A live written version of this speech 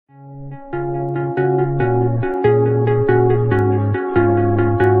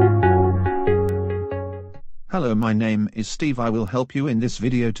My name is Steve. I will help you in this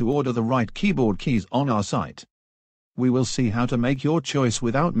video to order the right keyboard keys on our site. We will see how to make your choice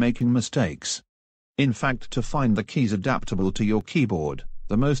without making mistakes. In fact, to find the keys adaptable to your keyboard,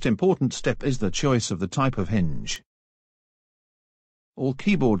 the most important step is the choice of the type of hinge. All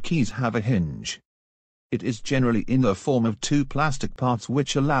keyboard keys have a hinge. It is generally in the form of two plastic parts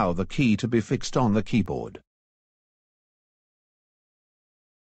which allow the key to be fixed on the keyboard.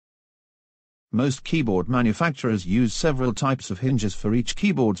 Most keyboard manufacturers use several types of hinges for each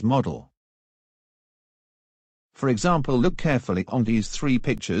keyboard's model. For example, look carefully on these three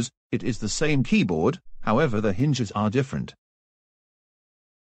pictures. It is the same keyboard, however the hinges are different.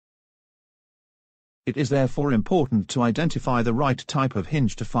 It is therefore important to identify the right type of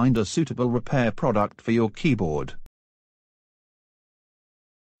hinge to find a suitable repair product for your keyboard.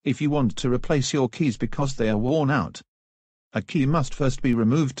 If you want to replace your keys because they are worn out, a key must first be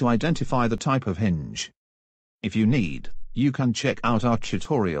removed to identify the type of hinge. If you need, you can check out our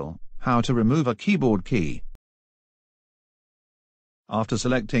tutorial, How to Remove a Keyboard Key. After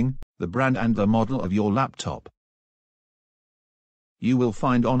selecting the brand and the model of your laptop, you will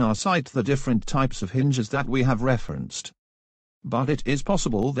find on our site the different types of hinges that we have referenced. But it is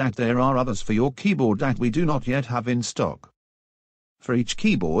possible that there are others for your keyboard that we do not yet have in stock. For each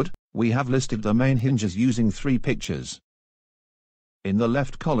keyboard, we have listed the main hinges using three pictures. In the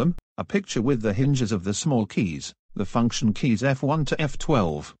left column, a picture with the hinges of the small keys, the function keys F1 to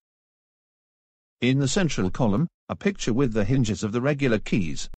F12. In the central column, a picture with the hinges of the regular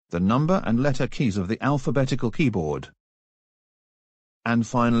keys, the number and letter keys of the alphabetical keyboard. And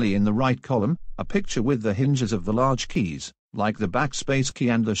finally in the right column, a picture with the hinges of the large keys, like the backspace key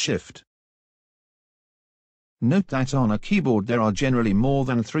and the shift. Note that on a keyboard there are generally more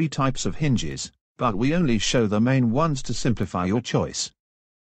than three types of hinges, but we only show the main ones to simplify your choice.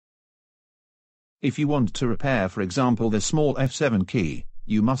 If you want to repair, for example, the small F7 key,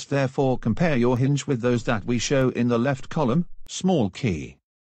 you must therefore compare your hinge with those that we show in the left column, small key,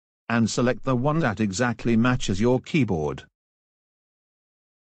 and select the one that exactly matches your keyboard.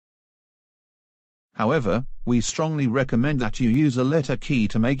 However, we strongly recommend that you use a letter key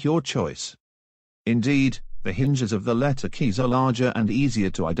to make your choice. Indeed, the hinges of the letter keys are larger and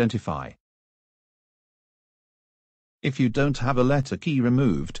easier to identify. If you don't have a letter key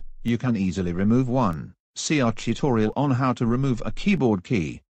removed, you can easily remove one. See our tutorial on how to remove a keyboard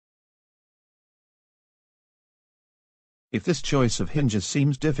key. If this choice of hinges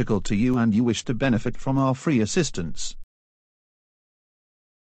seems difficult to you and you wish to benefit from our free assistance,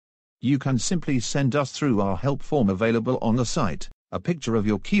 you can simply send us through our help form available on the site, a picture of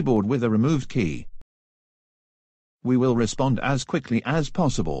your keyboard with a removed key. We will respond as quickly as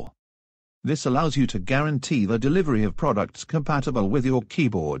possible. This allows you to guarantee the delivery of products compatible with your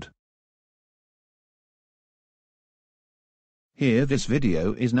keyboard. Here, this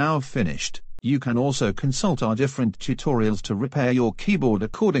video is now finished. You can also consult our different tutorials to repair your keyboard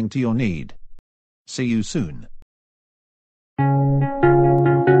according to your need. See you soon.